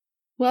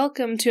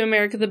Welcome to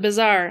America the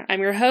Bizarre.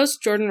 I'm your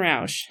host, Jordan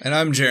Roush. And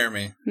I'm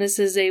Jeremy. This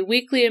is a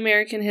weekly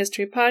American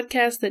history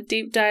podcast that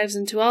deep dives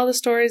into all the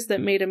stories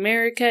that made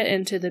America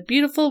into the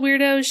beautiful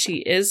weirdo she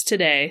is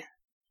today.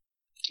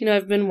 You know,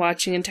 I've been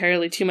watching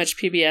entirely too much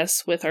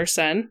PBS with our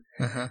son,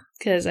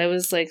 because I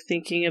was,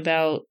 thinking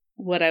about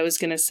what I was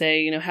going to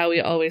say, how we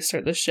always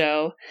start the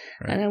show,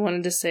 right. And I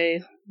wanted to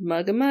say,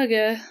 mugga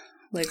mugga,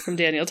 from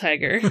Daniel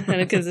Tiger, and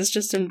because it's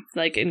just,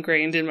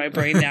 ingrained in my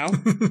brain now.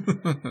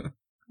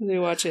 We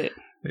watch it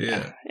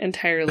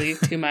entirely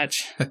too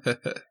much.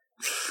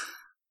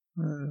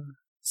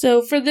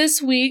 So for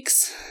this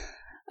week's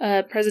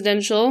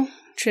presidential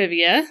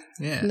trivia,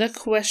 the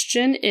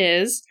question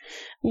is,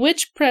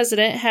 which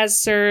president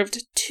has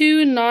served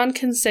 2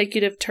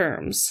 non-consecutive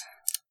terms?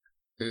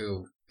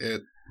 Ooh,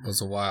 it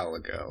was a while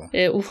ago.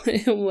 It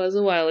was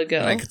a while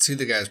ago. And I could see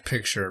the guy's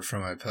picture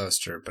from my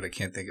poster, but I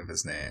can't think of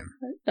his name.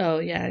 Oh,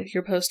 yeah.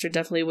 Your poster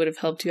definitely would have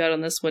helped you out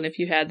on this one if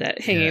you had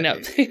that hanging up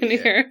in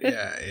here.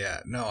 Yeah.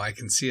 No, I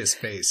can see his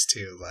face,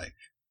 too. What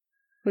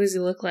does he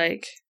look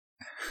like?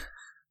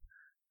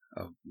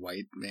 A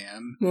white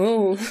man.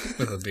 Oh.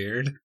 With a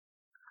beard.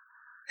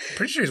 I'm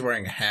pretty sure he's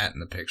wearing a hat in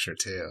the picture,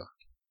 too.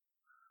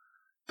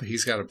 But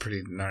he's got a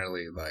pretty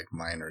gnarly,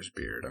 miner's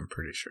beard, I'm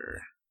pretty sure.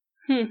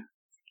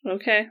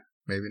 Okay.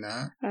 Maybe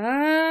not?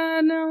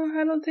 No,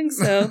 I don't think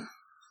so.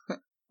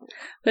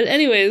 But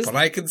anyways. But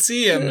I can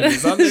see him.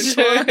 He's on there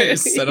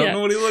twice. I don't know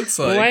what he looks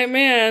like. White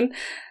man.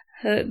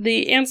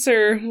 The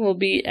answer will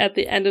be at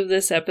the end of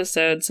this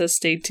episode, so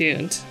stay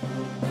tuned.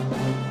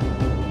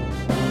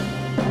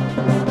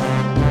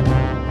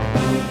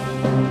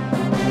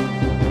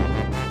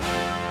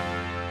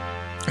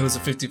 It was a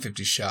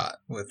 50-50 shot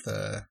with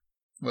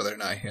whether or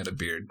not he had a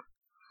beard.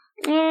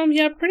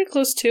 Yeah, pretty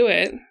close to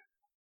it.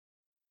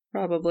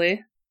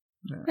 Probably.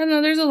 Yeah. I don't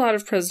know, there's a lot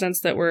of presidents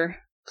that were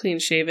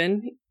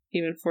clean-shaven,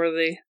 even for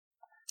the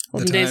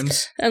olden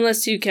days.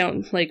 Unless you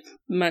count,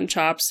 mutton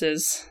chops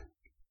as,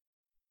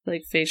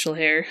 facial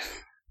hair.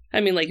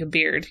 I mean, a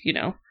beard,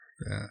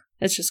 Yeah.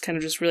 It's just kind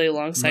of just really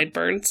long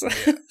sideburns.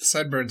 Yeah.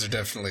 Sideburns are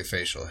definitely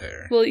facial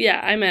hair. Well,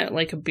 yeah, I meant,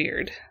 a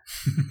beard.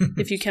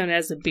 If you count it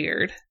as a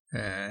beard.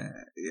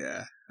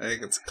 Yeah. I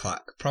think it's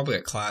probably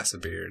a class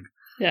of beard.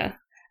 Yeah.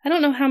 I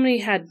don't know how many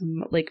had,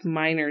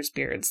 miners'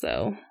 beards,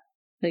 though.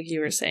 Like you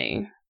were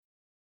saying.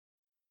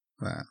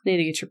 Wow.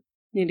 Need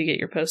to get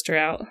your poster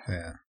out.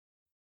 Yeah.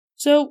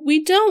 So,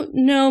 we don't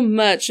know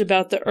much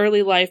about the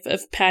early life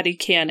of Patty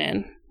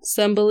Cannon.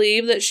 Some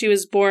believe that she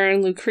was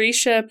born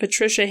Lucretia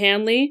Patricia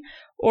Hanley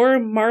or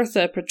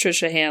Martha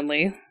Patricia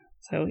Hanley,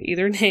 so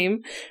either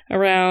name,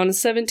 around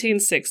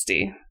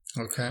 1760.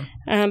 Okay.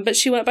 But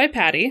she went by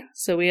Patty,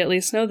 so we at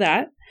least know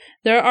that.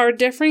 There are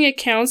differing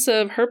accounts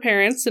of her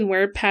parents and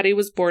where Patty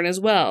was born as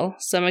well.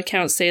 Some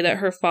accounts say that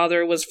her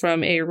father was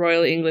from a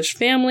Royal English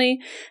family,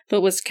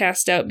 but was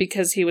cast out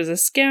because he was a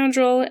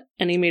scoundrel,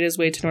 and he made his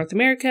way to North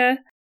America.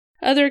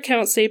 Other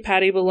accounts say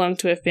Patty belonged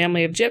to a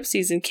family of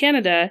gypsies in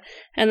Canada,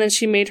 and then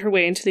she made her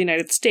way into the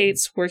United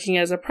States, working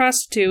as a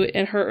prostitute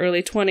in her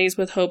early 20s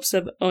with hopes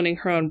of owning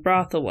her own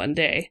brothel one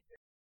day.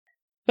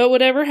 But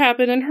whatever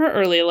happened in her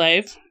early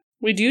life,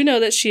 we do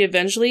know that she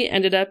eventually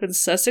ended up in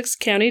Sussex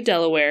County,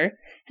 Delaware,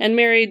 and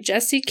married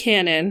Jesse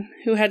Cannon,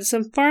 who had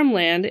some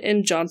farmland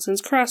in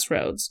Johnson's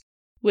Crossroads,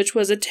 which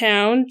was a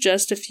town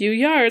just a few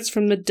yards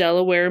from the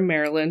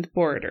Delaware-Maryland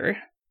border.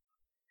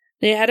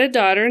 They had a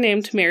daughter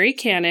named Mary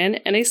Cannon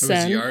and a son.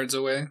 It was yards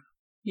away?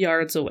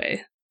 Yards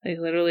away.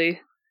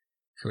 Literally.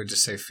 Can we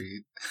just say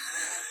feet?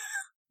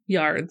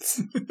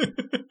 Yards.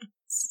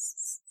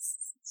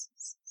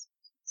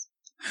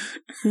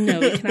 No,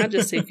 we cannot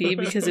just say feet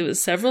because it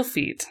was several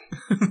feet.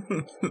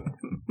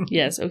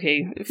 Yes,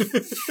 okay.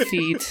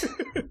 Feet.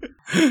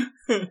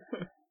 But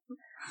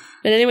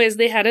anyways,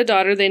 they had a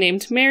daughter they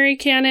named Mary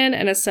Cannon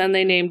and a son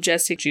they named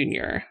Jesse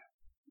Jr.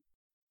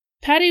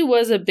 Patty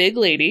was a big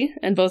lady,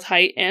 in both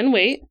height and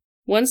weight.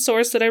 One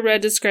source that I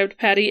read described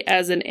Patty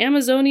as an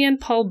Amazonian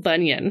Paul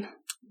Bunyan.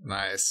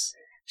 Nice.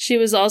 She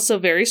was also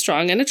very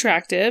strong and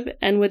attractive,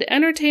 and would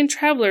entertain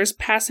travelers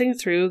passing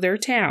through their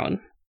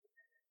town.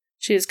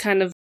 She is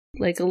kind of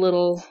a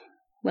little,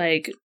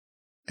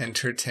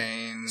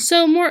 entertain.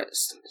 So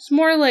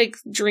more like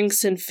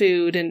drinks and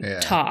food and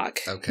talk.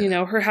 Okay.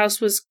 Her house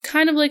was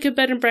kind of like a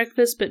bed and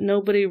breakfast, but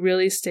nobody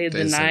really stayed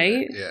the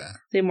night. Yeah.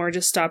 They more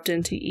just stopped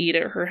in to eat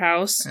at her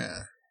house.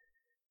 Yeah.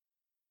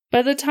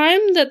 By the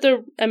time that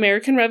the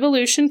American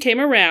Revolution came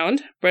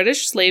around,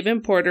 British slave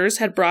importers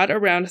had brought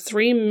around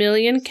 3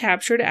 million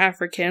captured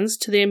Africans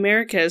to the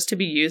Americas to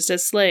be used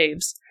as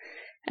slaves.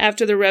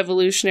 After the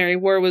Revolutionary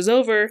War was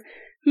over,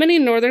 many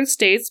northern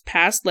states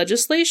passed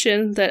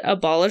legislation that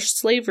abolished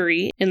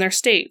slavery in their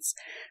states,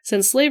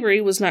 since slavery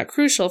was not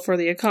crucial for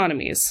the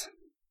economies.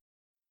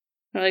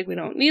 They're we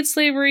don't need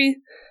slavery,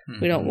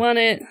 we don't want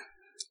it.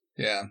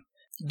 Yeah.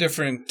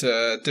 Different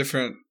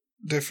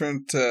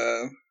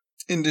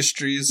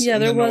industries. Yeah,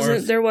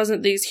 there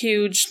wasn't these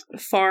huge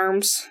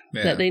farms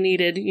that they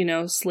needed,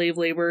 slave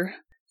labor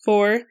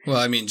for. Well,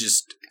 I mean,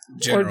 just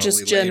or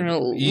just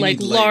general, like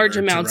large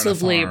amounts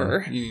of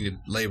labor. You need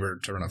labor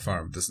to run a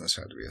farm. It doesn't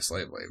necessarily have to be a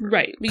slave labor.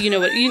 Right. But you know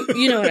what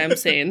you know what I'm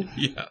saying.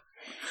 Yeah.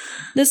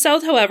 The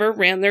South, however,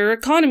 ran their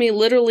economy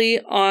literally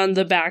on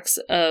the backs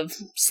of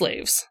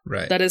slaves.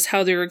 Right. That is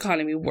how their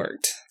economy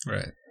worked.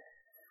 Right.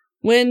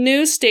 When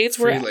new states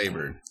were... Free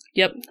labor.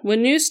 Yep.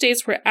 When new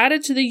states were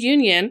added to the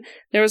Union,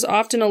 there was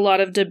often a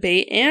lot of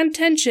debate and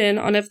tension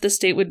on if the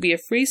state would be a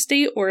free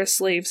state or a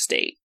slave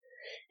state.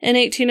 In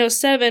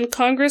 1807,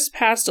 Congress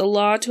passed a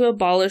law to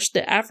abolish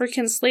the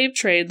African slave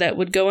trade that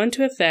would go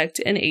into effect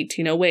in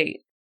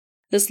 1808.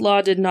 This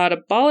law did not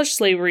abolish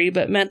slavery,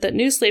 but meant that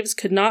new slaves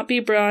could not be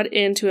brought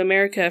into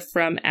America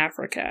from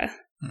Africa.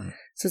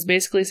 So it's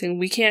basically saying,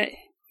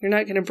 you're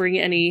not going to bring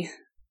any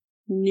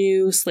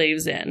new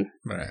slaves in.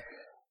 Right.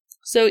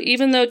 So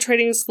even though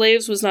trading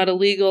slaves was not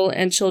illegal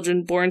and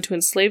children born to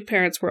enslaved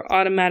parents were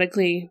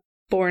automatically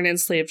born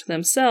enslaved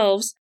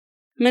themselves,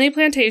 many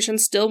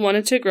plantations still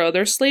wanted to grow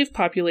their slave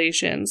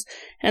populations,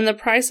 and the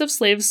price of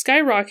slaves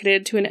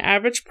skyrocketed to an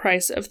average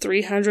price of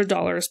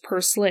 $300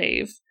 per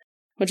slave,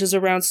 which is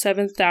around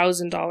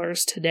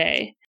 $7,000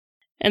 today.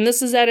 And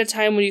this is at a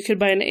time when you could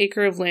buy an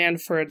acre of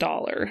land for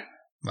 $1.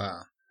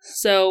 Wow.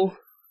 So,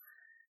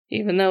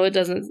 even though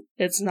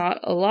it's not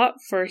a lot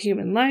for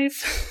human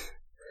life.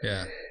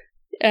 Yeah.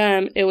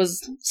 It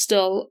was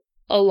still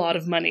a lot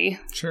of money.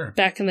 Sure.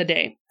 Back in the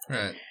day.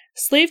 Right.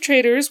 Slave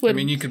traders would... I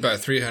mean, you could buy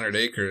 300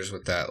 acres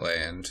with that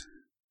land,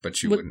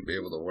 but you wouldn't be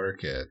able to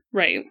work it.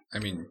 Right. I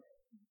mean,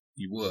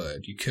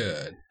 you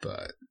could,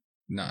 but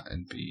not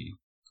and be...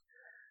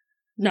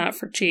 Not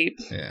for cheap.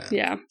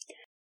 Yeah.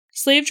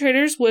 Slave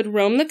traders would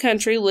roam the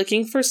country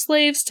looking for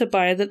slaves to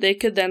buy that they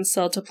could then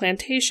sell to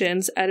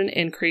plantations at an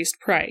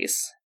increased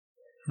price.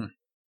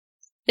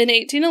 In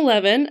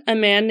 1811, a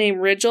man named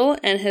Rigel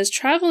and his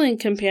traveling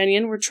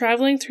companion were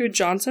traveling through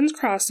Johnson's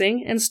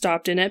Crossing and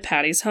stopped in at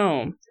Patty's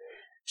home.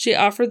 She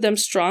offered them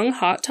strong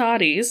hot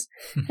toddies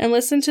and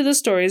listened to the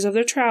stories of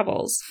their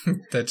travels.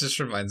 That just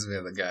reminds me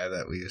of the guy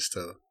that we used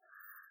to...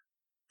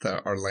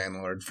 our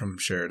landlord from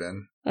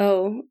Sheridan.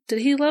 Oh, did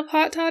he love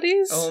hot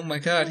toddies? Oh my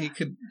God,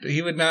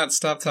 he would not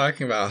stop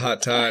talking about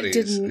hot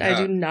toddies. I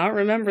do not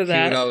remember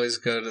that. He would always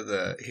go to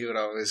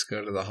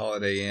the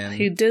Holiday Inn.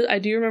 He did. I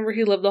do remember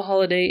he loved the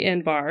Holiday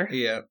Inn bar.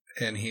 Yeah,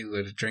 and he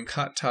would drink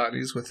hot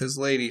toddies with his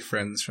lady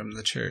friends from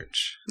the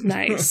church.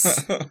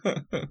 Nice.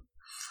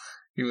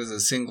 He was a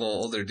single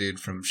older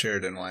dude from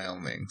Sheridan,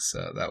 Wyoming,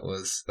 so that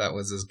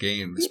was his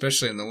game,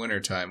 especially in the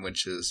wintertime,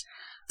 which is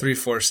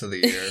 3/4 of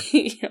the year.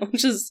 Yeah,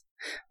 which is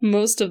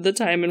most of the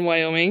time in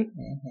Wyoming.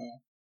 Mm-hmm.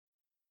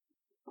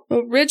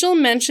 Well, Rigel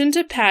mentioned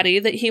to Patty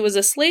that he was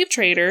a slave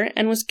trader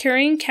and was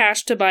carrying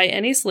cash to buy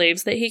any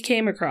slaves that he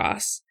came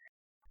across.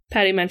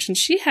 Patty mentioned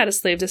she had a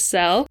slave to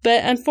sell,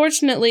 but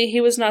unfortunately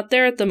he was not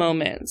there at the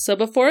moment, so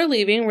before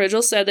leaving,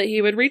 Rigel said that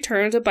he would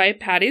return to buy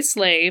Patty's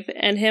slave,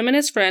 and him and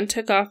his friend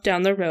took off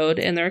down the road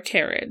in their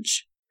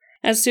carriage.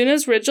 As soon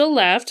as Rigel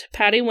left,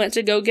 Patty went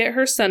to go get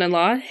her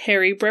son-in-law,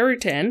 Harry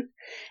Brereton,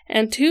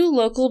 and 2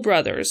 local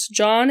brothers,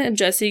 John and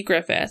Jesse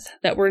Griffith,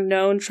 that were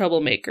known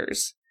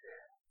troublemakers.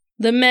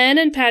 The men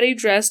and Patty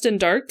dressed in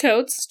dark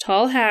coats,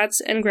 tall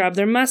hats, and grabbed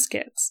their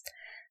muskets.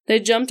 They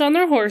jumped on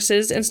their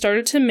horses and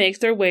started to make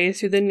their way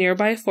through the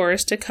nearby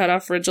forest to cut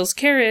off Rigel's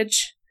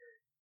carriage.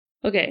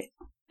 Okay,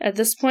 at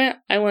this point,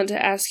 I want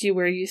to ask you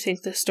where you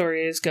think the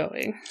story is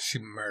going. She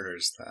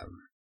murders them.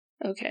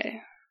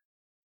 Okay.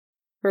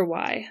 Or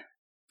why?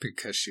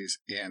 Because she's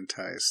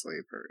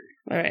anti-slavery.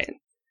 All right.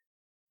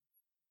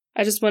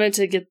 I just wanted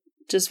to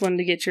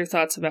get your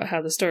thoughts about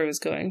how the story was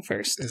going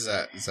first. Is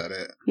that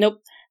it?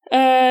 Nope.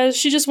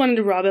 She just wanted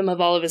to rob him of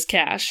all of his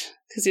cash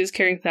because he was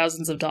carrying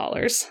thousands of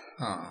dollars.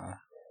 Oh.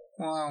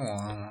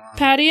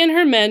 Patty and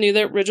her men knew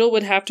that Rigel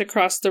would have to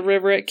cross the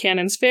river at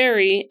Cannon's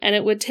Ferry, and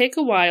it would take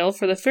a while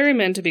for the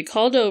ferrymen to be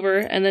called over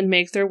and then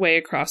make their way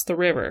across the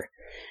river.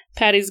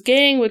 Patty's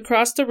gang would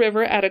cross the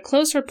river at a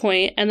closer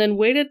point and then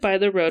waited by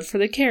the road for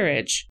the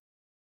carriage.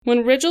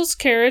 When Rigel's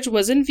carriage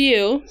was in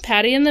view,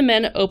 Patty and the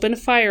men opened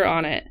fire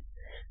on it.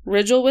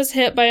 Rigel was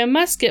hit by a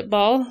musket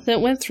ball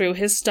that went through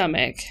his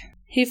stomach.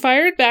 He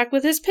fired back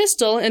with his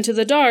pistol into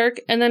the dark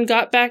and then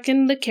got back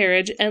in the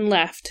carriage and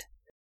left.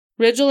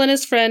 Rigel and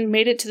his friend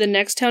made it to the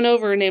next town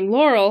over named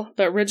Laurel,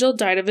 but Rigel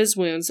died of his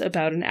wounds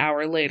about an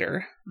hour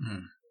later.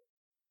 Mm.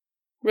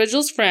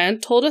 Rigel's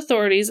friend told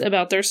authorities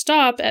about their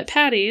stop at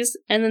Patty's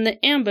and then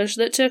the ambush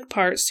that took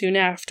part soon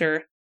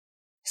after.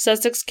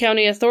 Sussex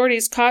County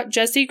authorities caught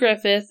Jesse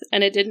Griffith,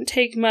 and it didn't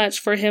take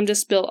much for him to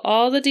spill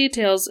all the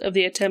details of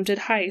the attempted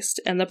heist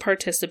and the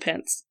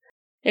participants,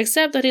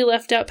 except that he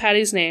left out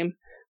Patty's name,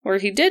 or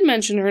he did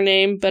mention her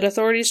name, but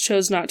authorities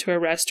chose not to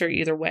arrest her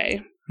either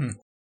way.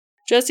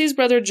 Jesse's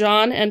brother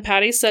John and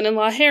Patty's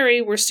son-in-law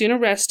Harry were soon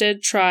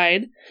arrested,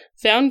 tried,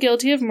 found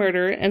guilty of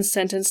murder, and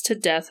sentenced to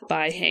death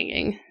by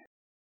hanging.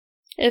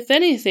 If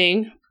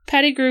anything,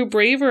 Patty grew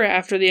braver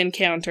after the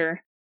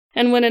encounter,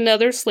 and when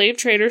another slave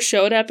trader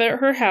showed up at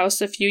her house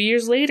a few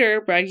years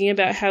later bragging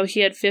about how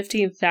he had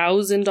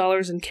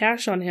 $15,000 in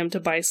cash on him to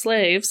buy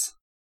slaves,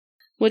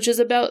 which is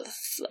about,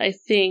 I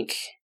think,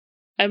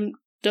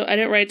 I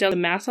didn't write down the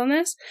math on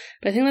this,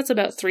 but I think that's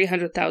about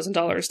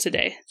 $300,000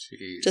 today.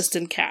 Jeez. Just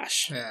in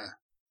cash. Yeah.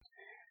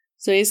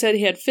 So he said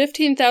he had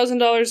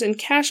 $15,000 in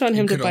cash on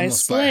him to buy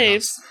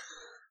slaves.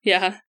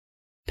 Yeah.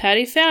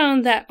 Patty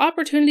found that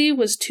opportunity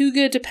was too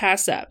good to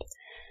pass up.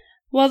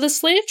 While the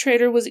slave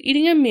trader was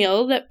eating a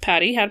meal that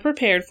Patty had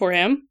prepared for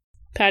him,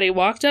 Patty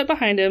walked up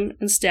behind him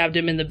and stabbed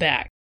him in the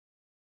back.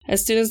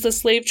 As soon as the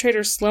slave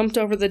trader slumped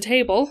over the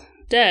table,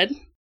 dead,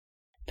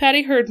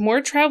 Patty heard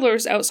more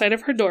travelers outside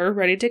of her door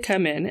ready to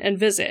come in and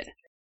visit.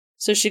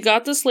 So she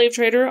got the slave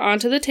trader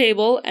onto the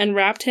table and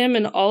wrapped him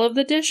and all of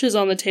the dishes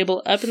on the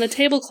table up in the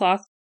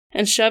tablecloth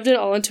and shoved it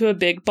all into a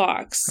big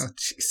box. Oh,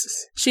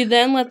 Jesus. She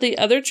then let the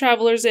other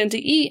travelers in to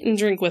eat and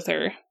drink with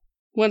her.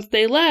 Once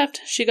they left,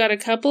 she got a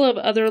couple of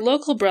other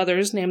local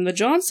brothers named the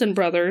Johnson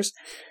brothers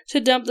to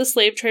dump the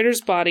slave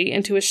trader's body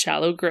into a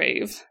shallow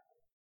grave.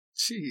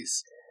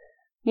 Jeez.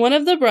 One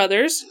of the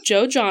brothers,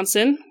 Joe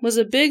Johnson, was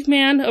a big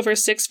man over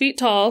 6 feet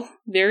tall,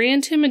 very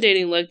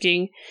intimidating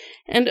looking,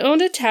 and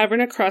owned a tavern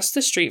across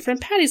the street from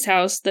Patty's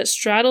house that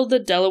straddled the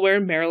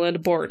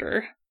Delaware-Maryland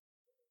border.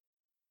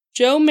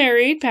 Joe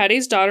married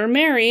Patty's daughter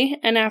Mary,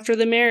 and after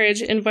the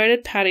marriage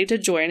invited Patty to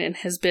join in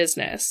his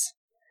business.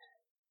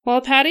 While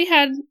Patty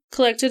had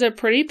collected a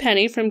pretty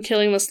penny from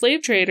killing the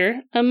slave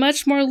trader, a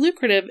much more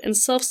lucrative and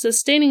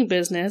self-sustaining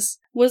business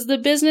was the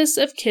business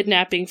of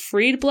kidnapping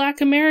freed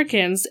Black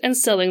Americans and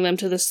selling them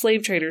to the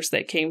slave traders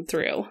that came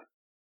through.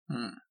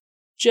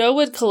 Joe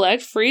would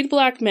collect freed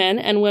Black men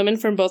and women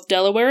from both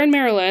Delaware and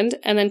Maryland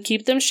and then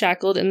keep them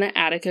shackled in the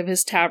attic of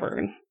his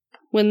tavern.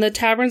 When the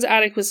tavern's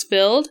attic was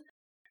filled,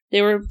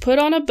 they were put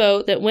on a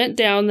boat that went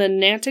down the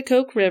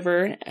Nanticoke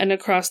River and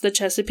across the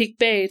Chesapeake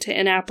Bay to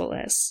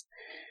Annapolis.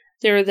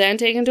 They were then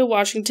taken to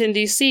Washington,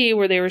 D.C.,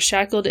 where they were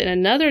shackled in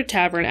another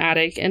tavern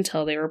attic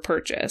until they were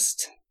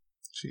purchased.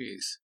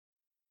 Jeez.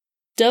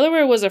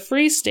 Delaware was a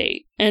free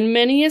state, and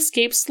many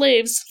escaped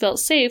slaves felt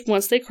safe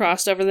once they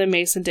crossed over the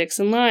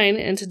Mason-Dixon line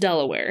into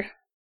Delaware.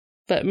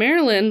 But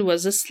Maryland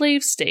was a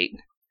slave state,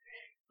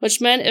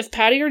 which meant if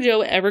Patty or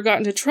Joe ever got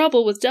into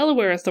trouble with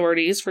Delaware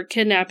authorities for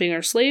kidnapping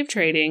or slave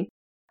trading,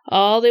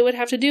 all they would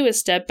have to do is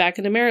step back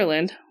into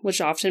Maryland,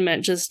 which often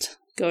meant just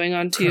going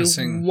onto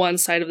Crossing one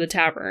side of the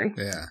tavern.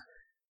 Yeah.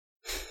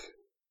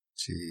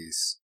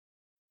 Jeez.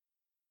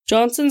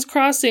 Johnson's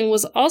Crossing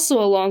was also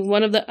along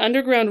one of the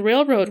Underground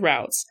Railroad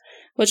routes,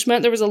 which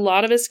meant there was a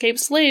lot of escaped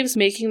slaves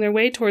making their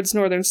way towards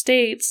northern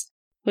states,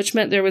 which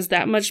meant there was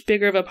that much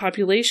bigger of a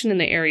population in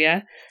the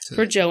area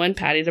for Joe and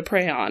Patty to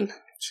prey on.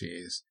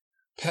 Jeez.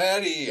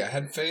 Patty, I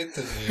had faith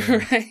in you.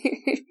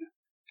 Right.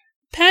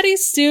 Patty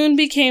soon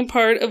became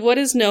part of what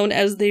is known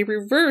as the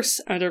Reverse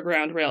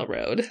Underground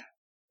Railroad.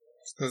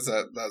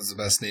 That was the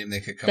best name they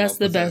could come That's up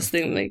the with. best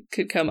thing they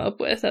could come up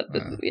with.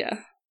 Yeah.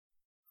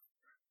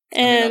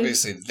 And And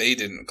obviously they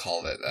didn't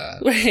call it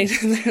that. right,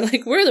 they're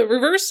like, we're the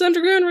Reverse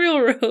Underground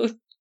Railroad.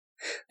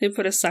 They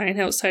put a sign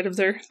outside of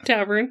their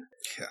tavern.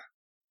 Yeah.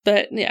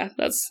 But yeah,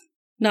 that's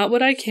not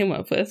what I came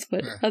up with,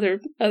 but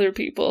other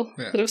people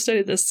that have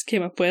studied this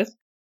came up with.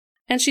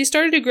 And she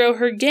started to grow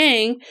her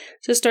gang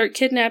to start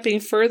kidnapping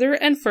further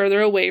and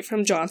further away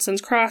from Johnson's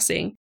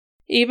Crossing,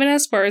 even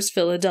as far as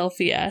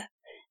Philadelphia,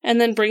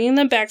 and then bringing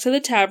them back to the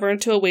tavern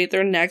to await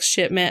their next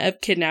shipment of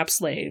kidnapped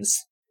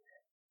slaves.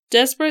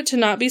 Desperate to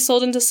not be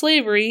sold into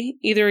slavery,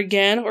 either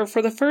again or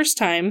for the first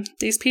time,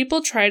 these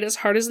people tried as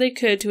hard as they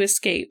could to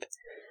escape.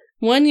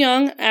 One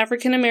young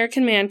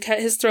African-American man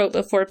cut his throat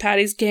before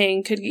Patty's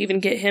gang could even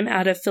get him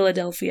out of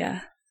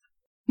Philadelphia.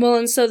 Well,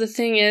 and so the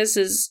thing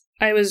is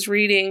I was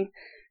reading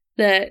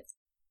that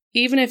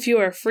even if you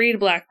are a freed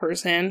Black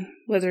person,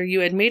 whether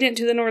you had made it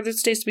to the northern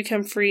states to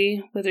become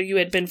free, whether you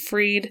had been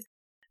freed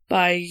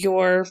by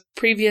your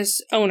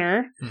previous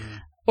owner,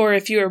 or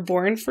if you were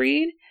born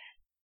freed,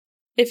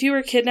 if you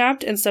were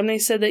kidnapped and somebody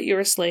said that you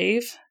were a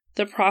slave,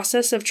 the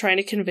process of trying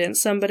to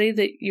convince somebody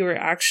that you were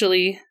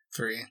actually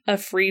a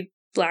freed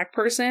Black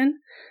person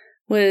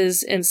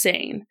was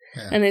insane.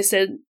 Yeah. And they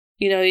said,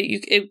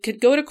 it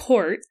could go to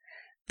court,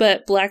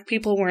 but Black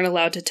people weren't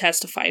allowed to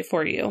testify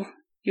for you.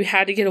 You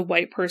had to get a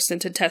white person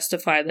to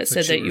testify that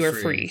said that you were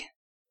free.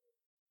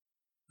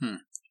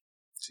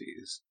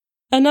 Jeez.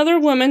 Another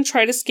woman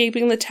tried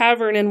escaping the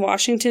tavern in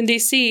Washington,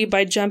 D.C.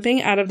 by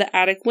jumping out of the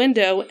attic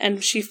window,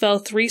 and she fell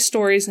 3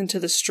 stories into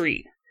the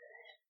street.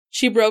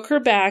 She broke her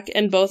back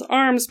and both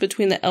arms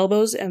between the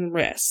elbows and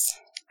wrists.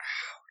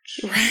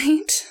 Ouch.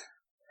 Right?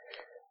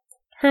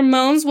 Her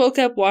moans woke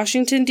up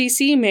Washington,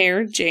 D.C.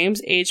 Mayor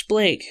James H.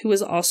 Blake, who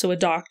was also a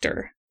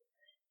doctor.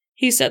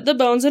 He set the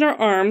bones in her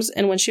arms,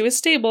 and when she was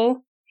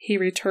stable, he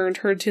returned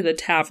her to the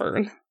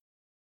tavern.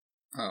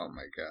 Oh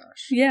my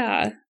gosh.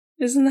 Yeah.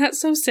 Isn't that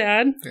so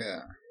sad?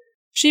 Yeah.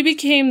 She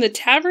became the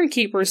tavern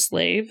keeper's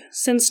slave,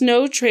 since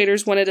no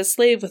traders wanted a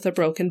slave with a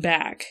broken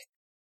back.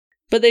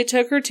 But they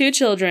took her 2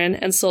 children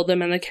and sold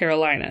them in the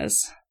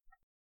Carolinas.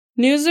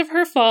 News of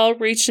her fall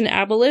reached an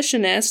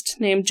abolitionist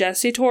named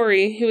Jesse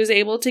Torrey, who was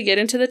able to get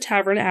into the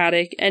tavern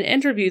attic and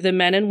interview the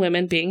men and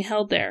women being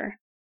held there.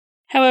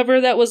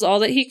 However, that was all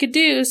that he could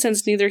do,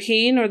 since neither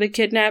he nor the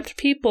kidnapped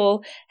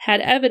people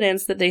had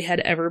evidence that they had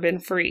ever been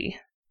free.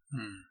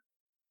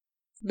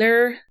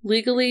 They're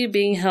legally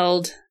being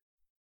held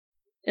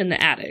in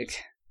the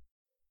attic.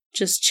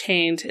 Just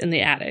chained in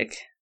the attic.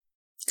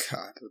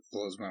 God, it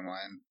blows my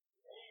mind.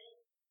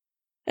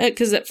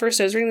 Because at first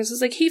I was reading this,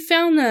 it's like, he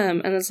found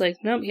them. And it's like,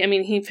 no, I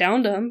mean, he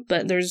found them,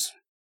 but there's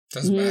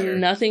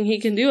nothing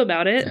he can do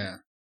about it.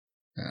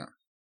 Yeah.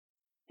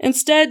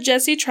 Instead,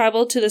 Jesse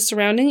traveled to the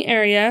surrounding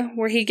area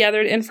where he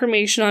gathered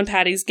information on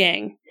Patty's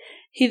gang.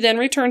 He then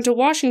returned to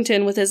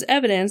Washington with his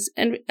evidence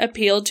and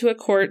appealed to a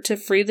court to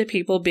free the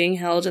people being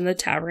held in the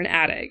tavern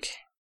attic.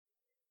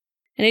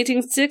 In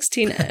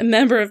 1816, a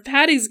member of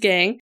Patty's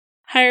gang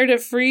hired a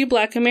free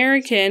black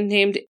American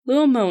named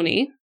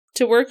Luomoni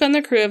to work on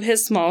the crew of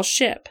his small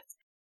ship.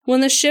 When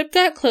the ship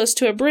got close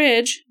to a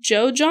bridge,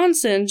 Joe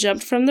Johnson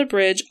jumped from the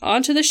bridge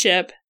onto the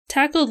ship,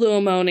 tackled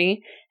Luomoni,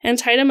 and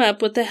tied him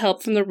up with the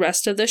help from the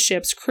rest of the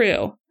ship's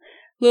crew.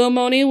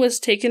 Luomoni was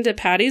taken to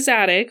Patty's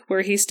attic,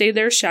 where he stayed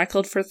there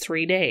shackled for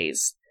 3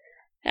 days.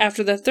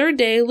 After the 3rd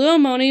day,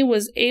 Luomoni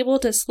was able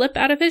to slip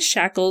out of his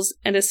shackles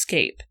and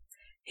escape.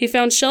 He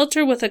found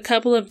shelter with a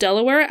couple of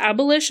Delaware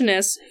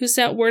abolitionists who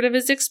sent word of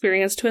his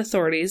experience to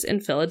authorities in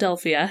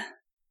Philadelphia.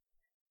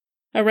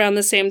 Around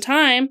the same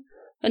time,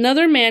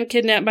 another man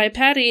kidnapped by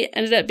Patty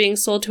ended up being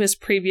sold to his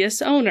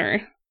previous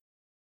owner.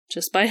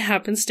 Just by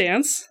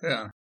happenstance.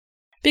 Yeah.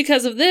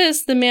 Because of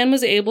this, the man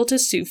was able to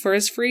sue for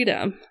his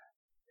freedom.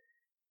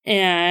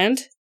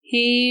 And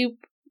he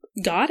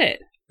got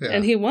it. Yeah.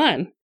 And he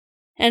won.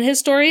 And his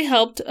story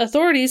helped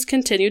authorities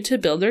continue to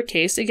build their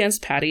case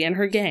against Patty and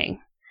her gang.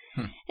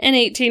 In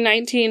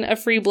 1819, a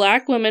free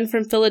black woman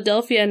from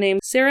Philadelphia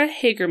named Sarah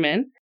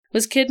Hagerman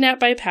was kidnapped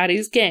by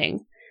Patty's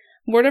gang.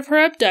 Word of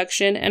her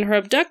abduction and her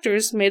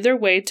abductors made their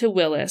way to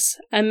Willis,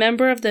 a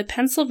member of the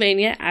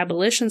Pennsylvania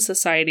Abolition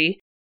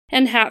Society,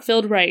 and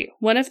Hatfield Wright,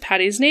 one of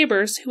Patty's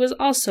neighbors who was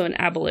also an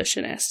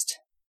abolitionist.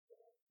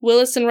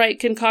 Willis and Wright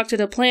concocted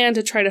a plan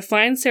to try to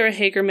find Sarah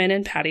Hagerman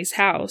in Patty's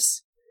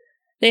house.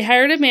 They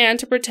hired a man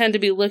to pretend to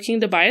be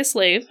looking to buy a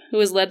slave, who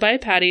was led by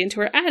Patty into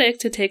her attic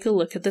to take a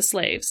look at the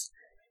slaves.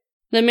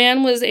 The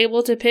man was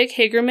able to pick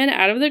Hagerman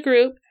out of the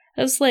group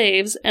of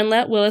slaves and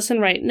let Willis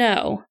and Wright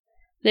know.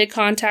 They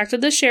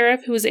contacted the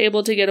sheriff, who was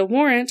able to get a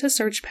warrant to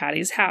search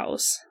Patty's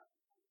house.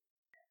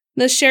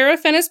 The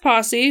sheriff and his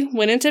posse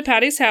went into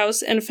Patty's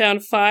house and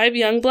found 5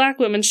 young black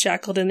women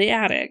shackled in the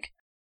attic.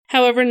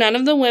 However, none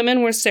of the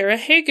women were Sarah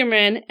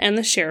Hagerman, and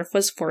the sheriff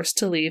was forced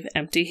to leave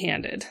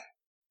empty-handed.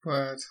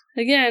 What?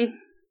 Again.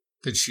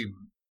 Did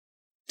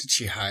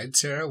she hide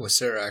Sarah? Was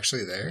Sarah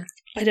actually there?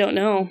 I don't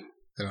know.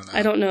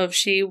 I don't know if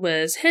she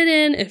was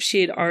hidden, if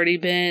she had already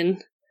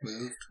been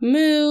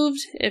moved,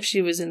 if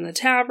she was in the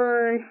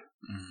tavern.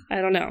 I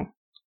don't know.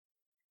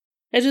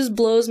 It just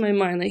blows my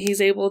mind that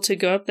he's able to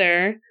go up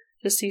there,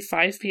 just see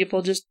 5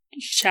 people just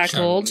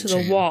shackled to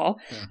the wall.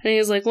 Yeah. And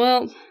he's like,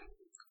 well,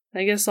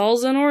 I guess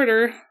all's in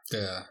order.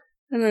 Yeah.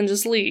 And then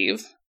just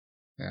leave.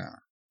 Yeah.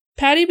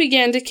 Patty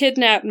began to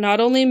kidnap not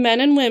only men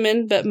and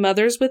women, but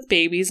mothers with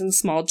babies and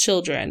small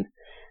children.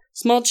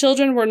 Small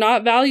children were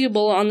not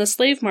valuable on the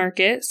slave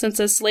market, since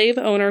a slave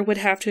owner would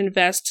have to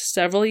invest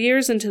several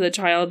years into the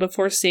child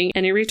before seeing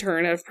any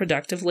return of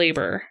productive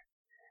labor.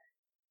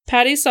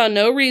 Patty saw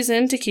no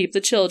reason to keep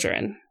the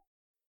children.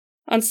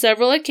 On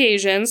several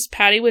occasions,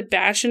 Patty would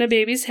bash in a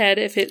baby's head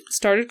if it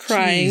started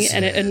crying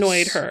and it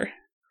annoyed her.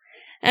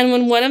 And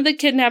when one of the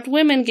kidnapped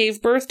women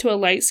gave birth to a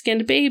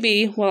light-skinned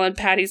baby while in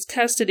Patty's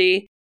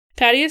custody,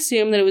 Patty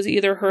assumed that it was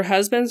either her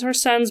husband's or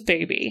son's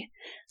baby,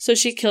 so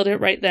she killed it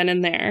right then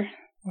and there.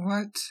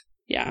 What?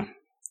 Yeah.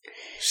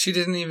 She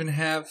didn't even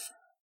have...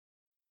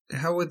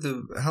 How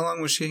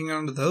long was she hanging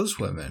on to those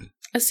women?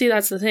 See,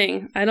 that's the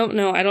thing. I don't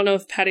know. I don't know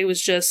if Patty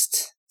was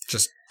just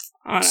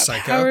on a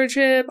power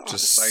trip,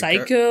 just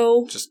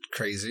psycho. Just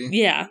crazy.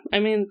 Yeah. I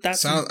mean,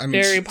 that's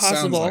very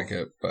possible. Sounds like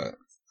it, but...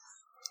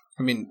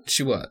 I mean,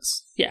 she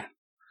was. Yeah.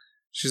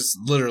 She's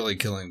literally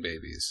killing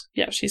babies.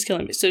 Yeah, she's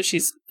killing babies. So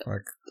she's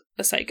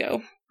a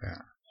psycho.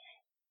 Yeah.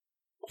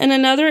 In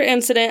another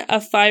incident, a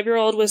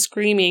 5-year-old was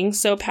screaming,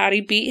 so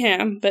Patty beat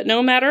him, but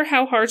no matter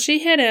how hard she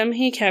hit him,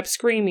 he kept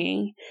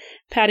screaming.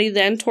 Patty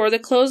then tore the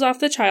clothes off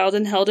the child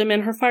and held him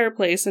in her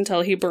fireplace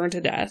until he burned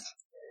to death.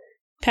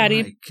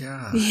 Patty... Oh my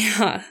God.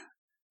 Yeah.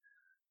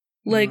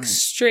 Like,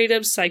 straight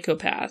up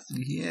psychopath.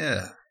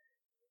 Yeah.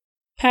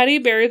 Patty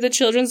buried the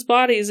children's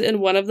bodies in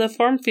one of the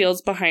farm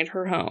fields behind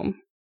her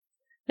home.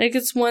 Like,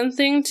 it's one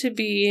thing to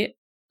be,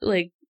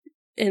 like,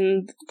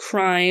 in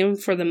crime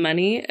for the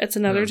money. It's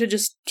another to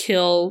just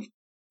kill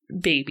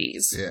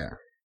babies. Yeah.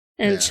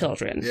 And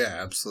children. Yeah,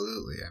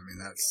 absolutely. I mean,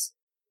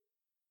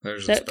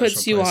 that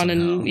puts you on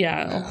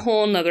a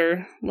whole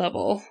nother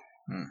level.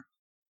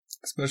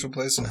 Special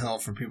place in hell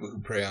for people who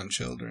prey on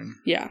children.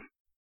 Yeah.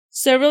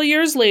 Several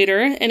years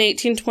later, in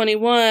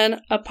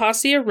 1821, a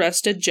posse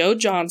arrested Joe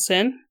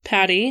Johnson,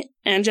 Patty,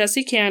 and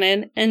Jesse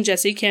Cannon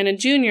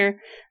Jr.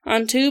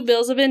 on 2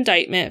 bills of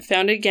indictment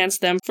found against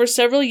them for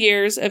several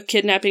years of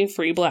kidnapping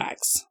free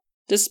blacks.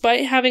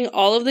 Despite having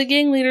all of the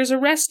gang leaders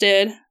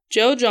arrested,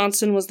 Joe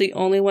Johnson was the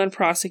only one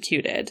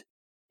prosecuted,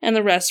 and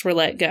the rest were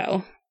let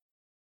go.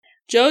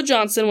 Joe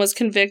Johnson was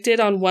convicted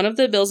on one of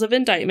the bills of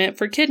indictment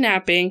for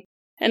kidnapping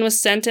and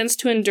was sentenced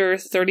to endure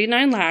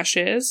 39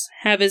 lashes,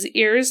 have his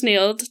ears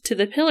nailed to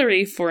the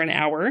pillory for an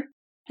hour,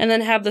 and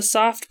then have the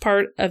soft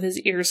part of his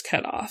ears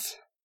cut off.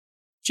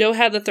 Joe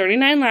had the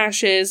 39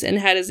 lashes and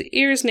had his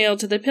ears nailed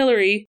to the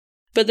pillory,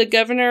 but the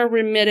governor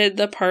remitted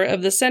the part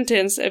of the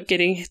sentence of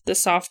getting the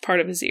soft part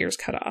of his ears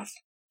cut off.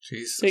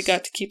 Jesus. So he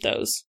got to keep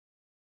those.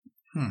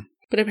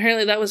 But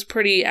apparently that was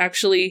pretty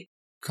actually...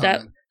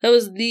 Common. That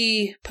was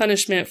the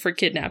punishment for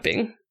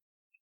kidnapping.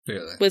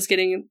 Really? Was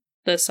getting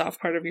the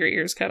soft part of your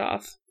ears cut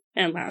off.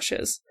 And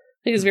lashes.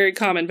 I think it was very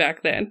common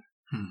back then.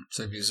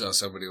 So if you saw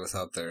somebody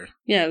without their...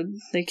 Yeah,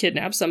 they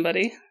kidnapped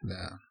somebody.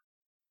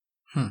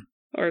 Yeah.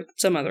 Or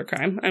some other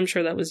crime. I'm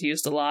sure that was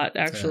used a lot,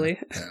 actually.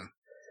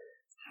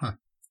 Yeah.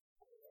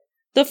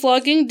 The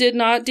flogging did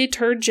not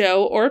deter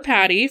Joe or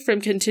Patty from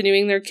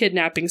continuing their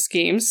kidnapping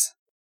schemes.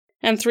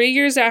 And 3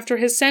 years after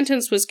his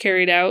sentence was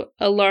carried out,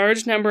 a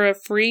large number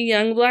of free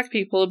young black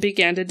people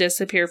began to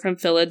disappear from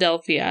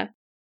Philadelphia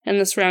and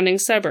the surrounding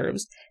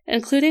suburbs,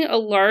 including a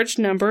large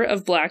number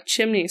of black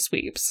chimney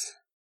sweeps.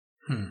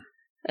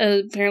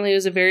 Apparently it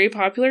was a very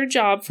popular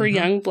job for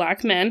young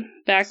black men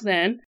back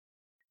then.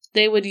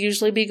 They would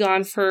usually be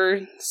gone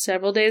for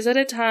several days at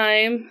a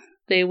time.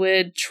 They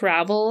would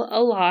travel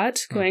a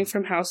lot, going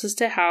from houses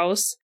to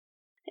house.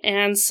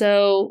 And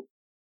so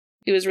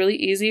it was really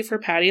easy for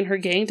Patty and her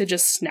gang to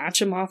just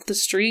snatch him off the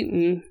street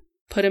and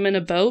put him in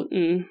a boat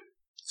and...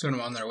 Send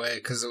them on their way,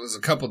 because it was a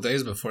couple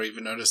days before you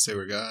even noticed they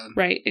were gone.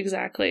 Right,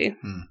 exactly.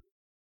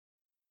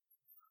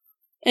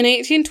 In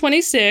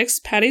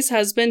 1826, Patty's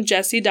husband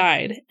Jesse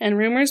died, and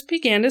rumors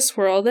began to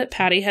swirl that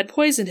Patty had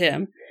poisoned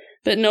him,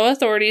 but no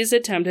authorities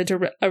attempted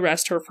to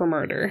arrest her for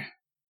murder.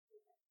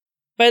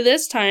 By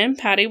this time,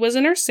 Patty was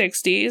in her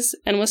 60s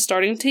and was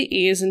starting to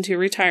ease into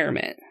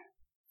retirement.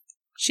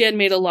 She had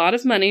made a lot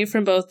of money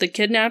from both the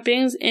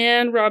kidnappings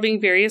and robbing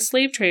various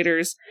slave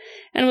traders,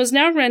 and was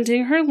now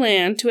renting her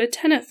land to a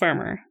tenant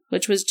farmer,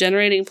 which was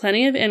generating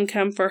plenty of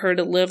income for her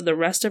to live the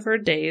rest of her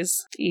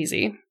days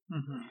easy.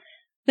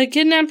 The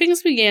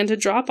kidnappings began to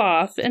drop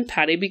off, and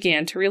Patty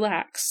began to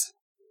relax.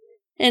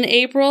 In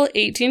April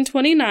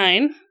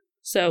 1829,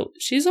 so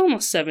she's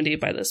almost 70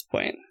 by this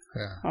point,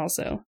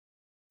 also,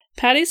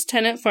 Patty's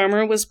tenant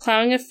farmer was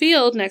plowing a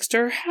field next to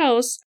her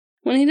house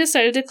when he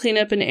decided to clean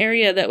up an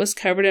area that was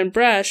covered in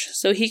brush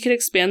so he could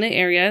expand the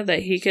area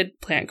that he could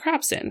plant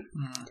crops in.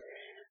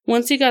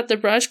 Once he got the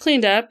brush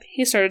cleaned up,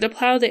 he started to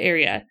plow the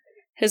area.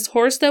 His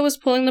horse that was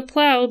pulling the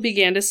plow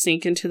began to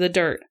sink into the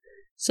dirt.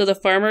 So the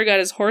farmer got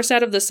his horse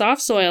out of the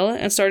soft soil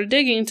and started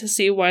digging to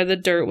see why the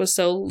dirt was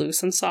so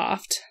loose and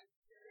soft.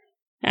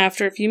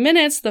 After a few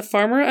minutes, the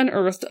farmer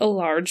unearthed a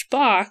large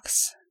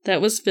box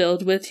that was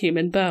filled with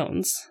human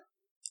bones.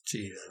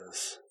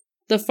 Jesus.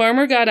 The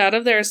farmer got out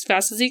of there as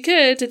fast as he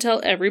could to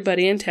tell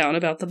everybody in town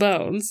about the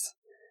bones.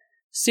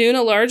 Soon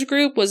a large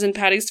group was in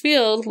Patty's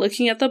field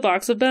looking at the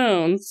box of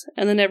bones,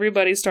 and then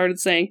everybody started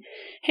saying,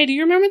 "Hey, do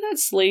you remember that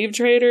slave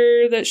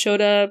trader that showed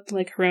up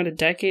like around a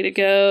decade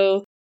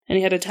ago? And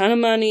he had a ton of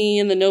money,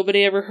 and then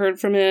nobody ever heard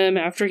from him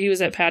after he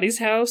was at Patty's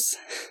house?"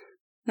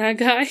 That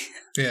guy?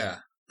 Yeah,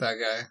 that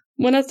guy.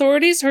 When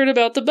authorities heard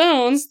about the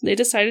bones, they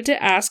decided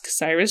to ask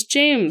Cyrus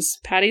James,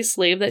 Patty's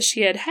slave that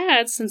she had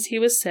had since he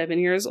was 7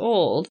 years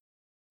old,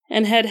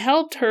 and had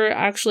helped her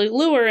actually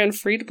lure and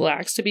freed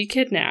blacks to be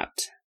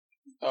kidnapped.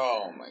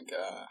 Oh my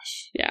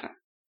gosh. Yeah.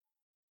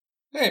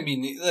 I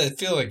mean, I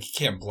feel like you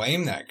can't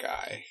blame that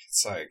guy.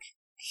 It's like,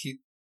 he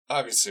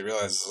obviously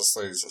realizes this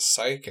lady's a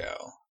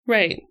psycho.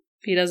 Right.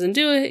 If he doesn't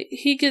do it,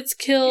 he gets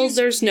killed.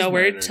 There's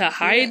nowhere to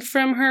hide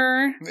from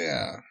her.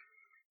 Yeah.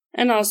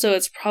 And also,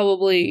 it's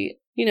probably,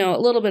 a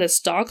little bit of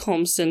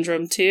Stockholm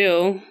Syndrome,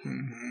 too.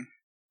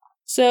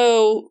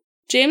 So,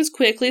 James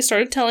quickly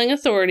started telling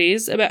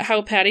authorities about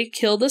how Patty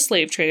killed the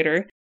slave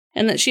trader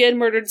and that she had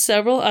murdered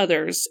several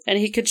others, and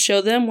he could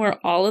show them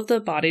where all of the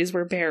bodies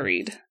were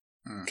buried,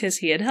 because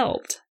he had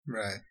helped.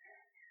 Right.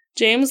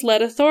 James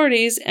led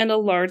authorities and a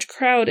large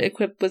crowd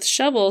equipped with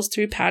shovels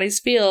through Patty's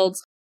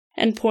fields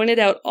and pointed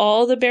out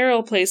all the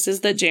burial places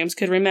that James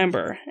could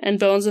remember, and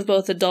bones of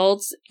both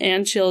adults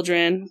and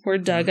children were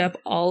dug up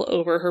all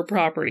over her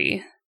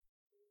property.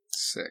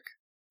 Sick.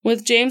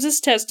 With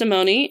James's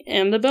testimony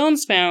and the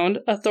bones found,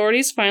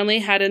 authorities finally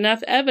had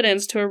enough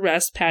evidence to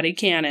arrest Patty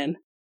Cannon.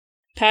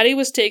 Patty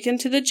was taken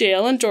to the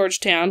jail in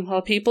Georgetown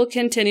while people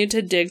continued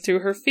to dig through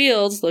her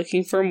fields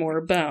looking for more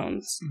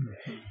bones.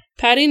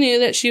 Patty knew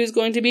that she was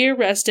going to be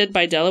arrested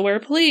by Delaware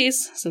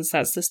police, since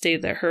that's the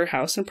state that her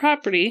house and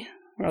property,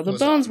 where all the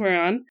bones were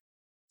on,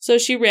 so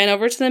she ran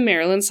over to the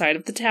Maryland side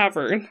of the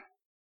tavern.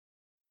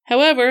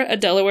 However, a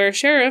Delaware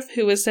sheriff,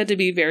 who was said to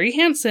be very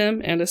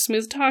handsome and a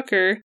smooth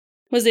talker,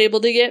 was able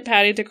to get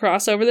Patty to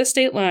cross over the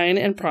state line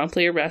and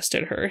promptly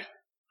arrested her.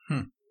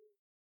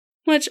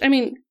 Which,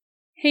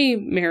 hey,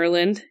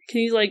 Maryland,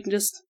 can you,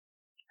 just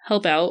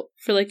help out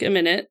for, a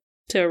minute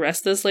to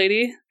arrest this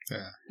lady?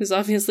 Yeah. Who's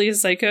obviously a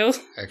psycho.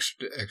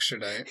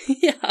 Extradite.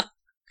 Yeah.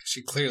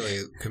 She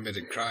clearly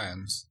committed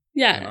crimes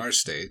in Yeah, our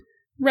state.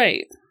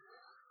 right.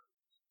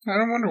 I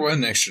don't wonder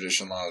when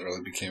extradition laws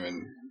really came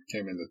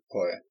into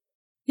play.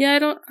 Yeah,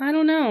 I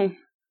don't know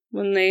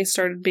when they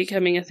started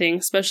becoming a thing,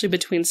 especially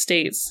between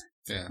states.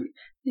 Yeah.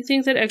 You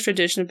think that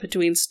extradition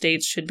between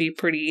states should be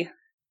pretty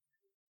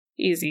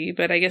easy,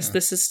 but I guess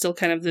this is still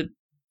kind of the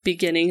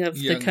beginning of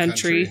the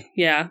country.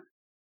 Yeah.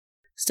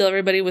 Still,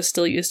 everybody was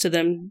still used to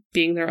them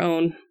being their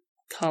own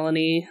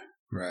colony.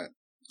 Right.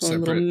 Own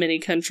little mini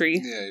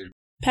country. Yeah.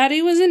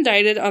 Patty was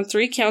indicted on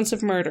 3 counts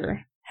of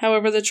murder.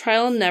 However, the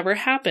trial never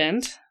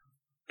happened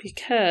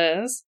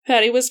because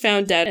Patty was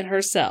found dead in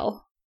her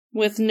cell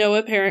with no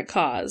apparent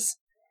cause.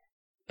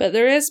 But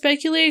there is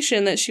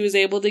speculation that she was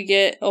able to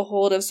get a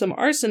hold of some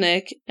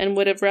arsenic and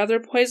would have rather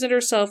poisoned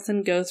herself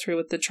than go through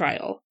with the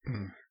trial,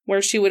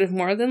 where she would have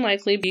more than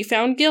likely be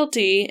found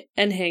guilty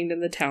and hanged in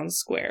the town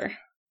square.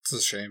 It's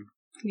a shame.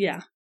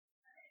 Yeah.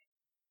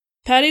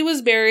 Patty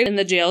was buried in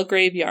the jail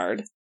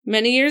graveyard.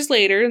 Many years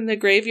later, the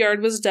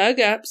graveyard was dug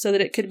up so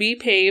that it could be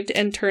paved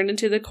and turned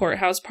into the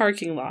courthouse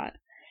parking lot.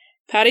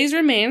 Patty's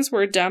remains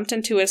were dumped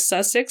into a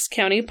Sussex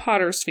County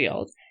potter's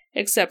field,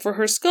 except for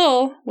her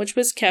skull, which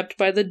was kept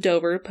by the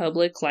Dover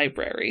Public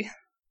Library.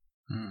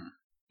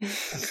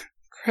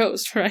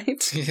 Gross,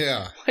 right?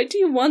 Yeah. Why do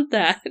you want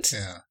that?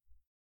 Yeah.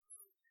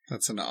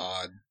 That's an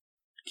odd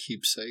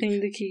keepsake.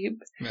 Thing to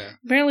keep. Yeah.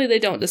 Apparently they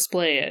don't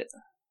display it.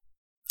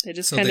 They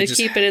just kind of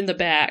keep it in the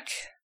back.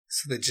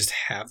 So they just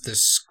have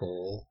this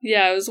skull?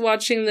 Yeah, I was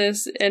watching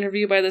this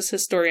interview by this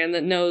historian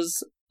that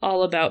knows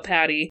all about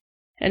Patty.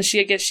 And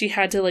I guess she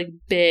had to,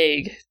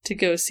 beg to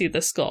go see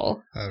the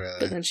skull. Oh, really?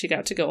 But then she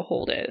got to go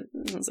hold it.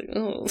 And I was like,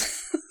 oh.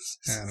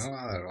 Yeah, I don't know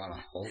how I'd want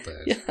to hold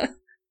it. Yeah.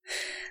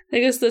 I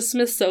guess the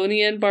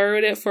Smithsonian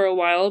borrowed it for a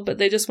while, but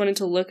they just wanted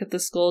to look at the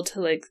skull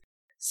to,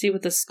 see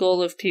what the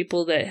skull of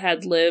people that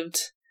had lived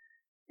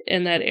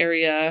in that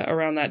area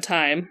around that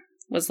time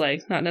was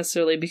like. Not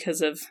necessarily because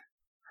of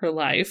her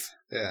life.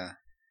 Yeah.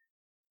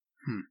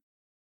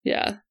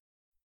 Yeah.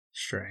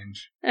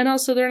 Strange. And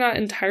also, they're not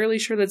entirely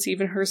sure that's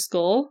even her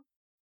skull.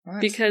 What?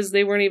 Because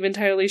they weren't even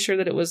entirely sure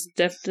that it was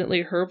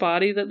definitely her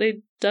body that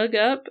they dug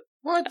up.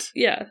 What?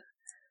 Yeah.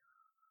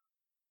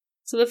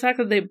 So the fact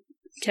that they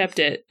kept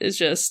it is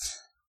just...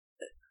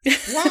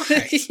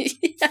 Why?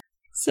 Yeah.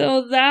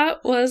 So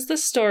that was the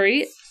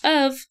story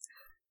of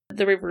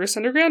the Reverse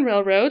Underground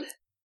Railroad.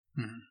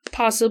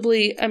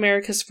 Possibly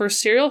America's first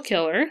serial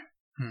killer.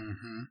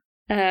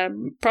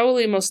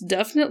 Probably most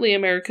definitely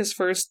America's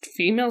first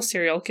female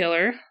serial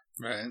killer.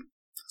 Right.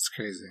 That's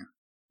crazy.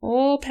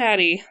 Oh,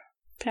 Patty.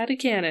 Patty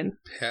Cannon.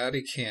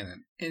 Patty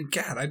Cannon. And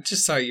God, I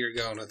just thought you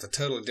were going with a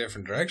totally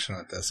different direction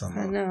with this.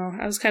 I know.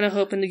 I was kind of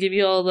hoping to give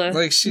you all the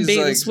bait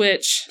and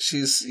switch.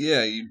 She's,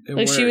 yeah.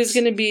 She was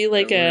going to be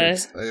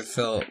I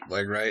felt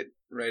right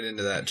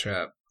into that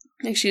trap.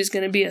 Like she was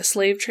going to be a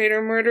slave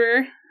trader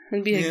murderer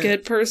and be a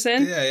good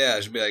person. Yeah.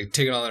 She'd be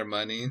taking all their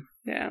money.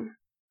 Yeah.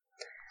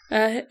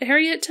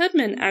 Harriet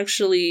Tubman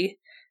actually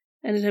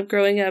ended up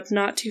growing up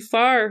not too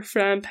far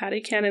from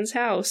Patty Cannon's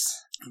house.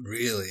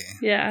 Really?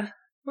 Yeah.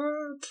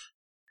 What?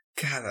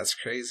 God, that's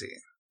crazy.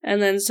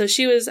 And then, so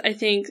she was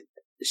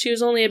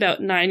only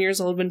about 9 years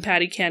old when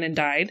Patty Cannon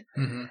died.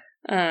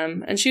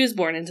 And she was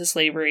born into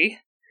slavery.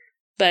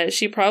 But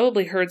she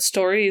probably heard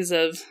stories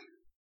of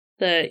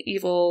the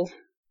evil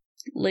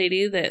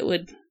lady that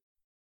would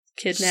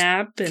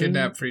kidnap,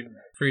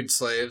 freed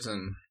slaves,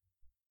 and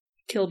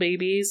kill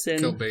babies.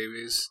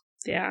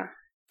 Yeah.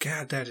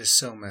 God, that is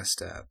so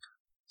messed up.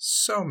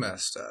 So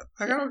messed up.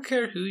 I don't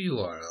care who you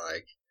are,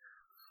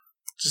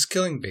 just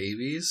killing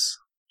babies.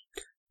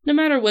 No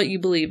matter what you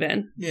believe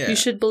in. Yeah. You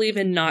should believe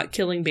in not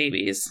killing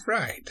babies.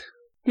 Right.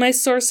 My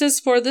sources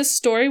for this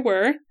story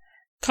were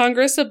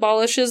Congress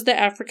Abolishes the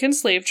African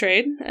Slave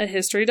Trade, a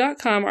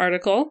History.com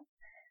article,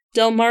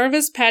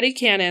 Delmarva's Patty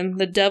Cannon,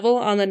 The Devil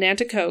on the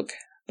Nanticoke,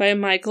 by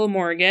Michael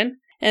Morgan,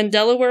 and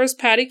Delaware's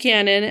Patty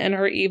Cannon and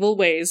Her Evil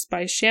Ways,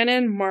 by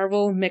Shannon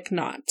Marvel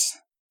McNaught.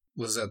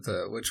 Was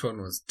that which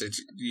one was,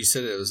 you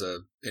said it was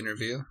a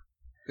interview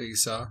that you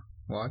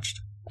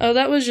watched? Oh,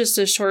 that was just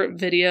a short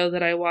video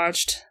that I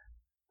watched.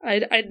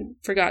 I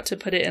forgot to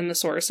put it in the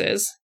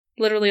sources.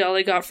 Literally all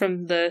I got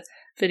from the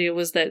video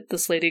was that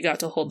this lady got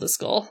to hold the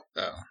skull.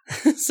 Oh.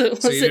 So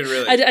you didn't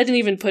really... I didn't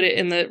even put it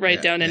in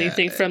down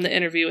anything from the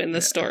interview in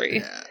the story.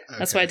 Yeah, okay.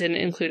 That's why I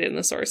didn't include it in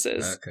the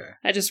sources. Okay.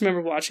 I just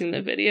remember watching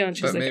the video and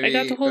she's I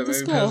got to hold the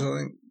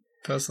skull.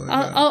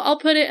 I'll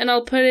put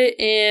it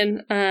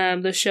in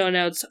the show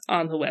notes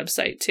on the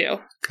website too.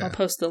 Okay. I'll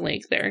post the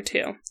link there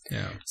too.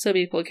 Yeah. So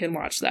people can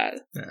watch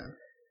that. Yeah.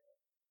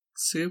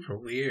 Super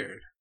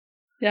weird.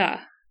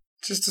 Yeah.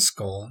 Just a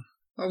skull.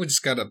 Oh, we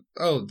just gotta.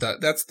 Oh,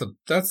 that's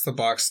the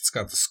box that's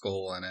got the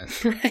skull in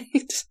it.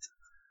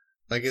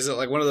 Right. Is it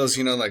one of those,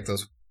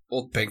 those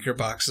old banker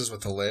boxes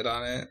with the lid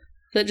on it?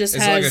 That just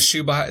has... like a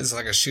shoebox. It's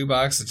like a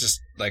shoebox. It just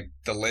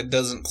the lid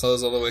doesn't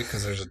close all the way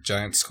because there's a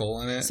giant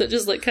skull in it. So it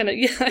just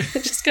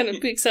it just kind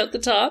of peeks out the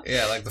top.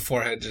 Yeah, the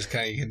forehead just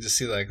you can just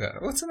see that.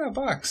 What's in that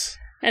box?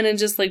 And then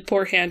just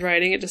poor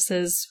handwriting, it just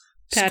says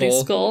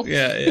Patty's skull.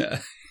 Yeah.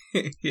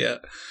 Yeah.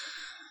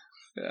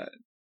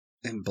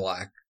 In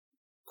black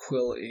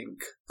quill ink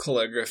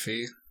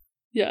calligraphy.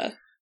 Yeah.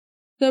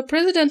 The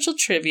presidential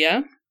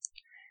trivia.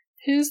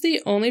 Who's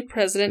the only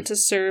president to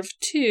serve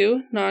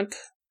 2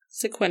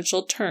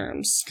 non-sequential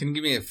terms? Can you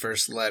give me a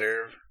first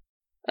letter?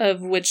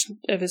 Of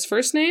his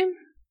first name?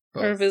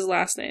 Both. Or of his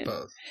last name?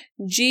 Both.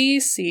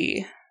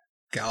 GC.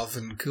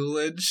 Galvin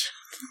Coolidge.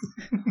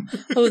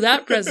 Oh,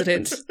 that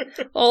president.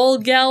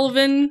 Old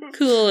Galvin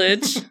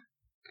Coolidge.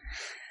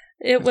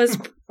 It was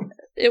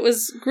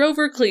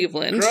Grover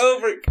Cleveland.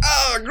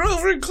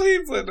 Grover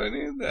Cleveland. I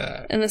knew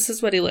that. And this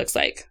is what he looks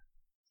like.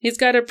 He's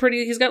got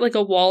like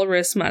a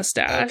walrus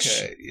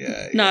mustache. Okay,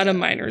 yeah. Not a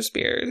miner's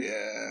beard.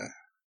 Yeah.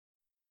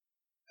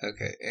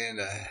 Okay, and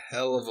a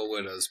hell of a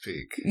widow's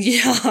peak.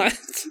 Yeah.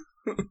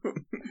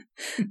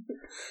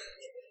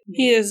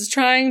 He is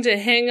trying to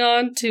hang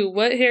on to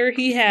what hair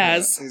he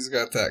has. Yeah, he's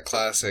got that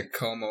classic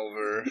comb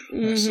over.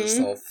 It's just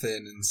all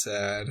thin and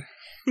sad.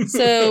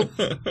 So,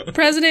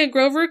 President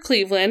Grover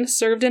Cleveland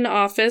served in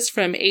office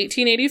from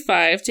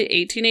 1885 to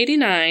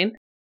 1889,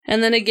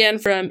 and then again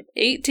from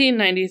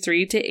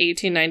 1893 to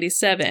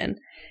 1897.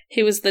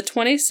 He was the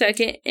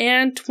 22nd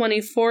and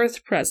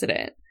 24th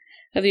president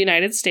of the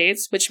United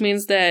States, which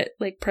means that,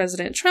 like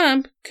President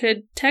Trump,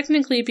 could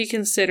technically be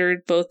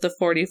considered both the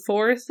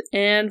 44th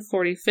and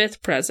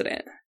 45th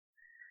president.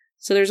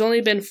 So there's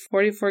only been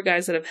 44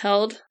 guys that have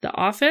held the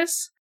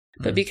office,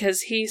 but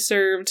because he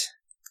served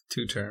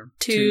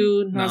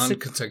 2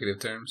 non-consecutive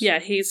terms. Yeah,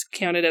 he's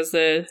counted as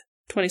the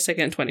 22nd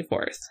and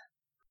 24th.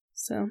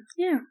 So,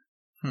 yeah.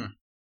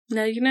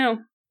 Now you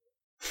know.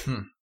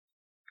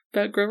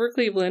 About Grover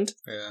Cleveland.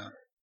 Yeah.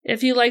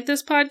 If you like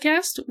this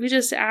podcast, we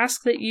just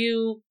ask that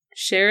you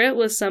share it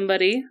with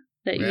somebody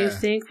that you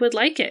think would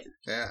like it.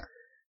 Yeah.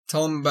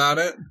 Tell them about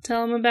it.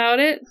 Tell them about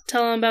it.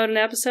 Tell them about an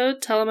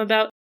episode. Tell them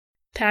about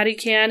Patty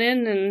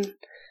Cannon and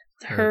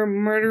her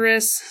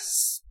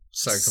murderous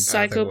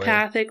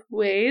psychopathic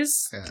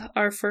ways. Yeah.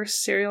 Our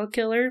first serial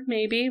killer,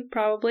 maybe,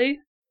 probably.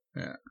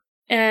 Yeah.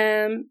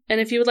 And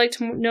if you would like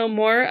to know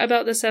more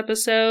about this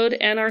episode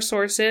and our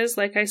sources,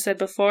 like I said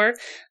before,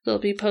 they'll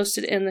be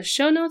posted in the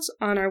show notes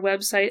on our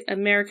website,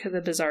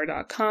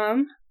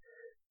 americathebizarre.com.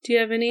 Do you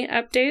have any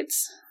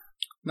updates?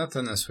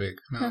 Nothing this week.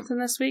 No. Nothing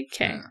this week?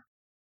 Okay. Yeah.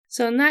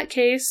 So in that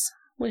case,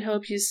 we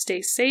hope you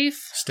stay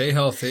safe. Stay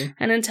healthy.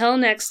 And until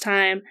next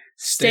time,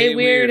 stay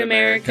weird,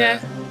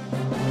 America.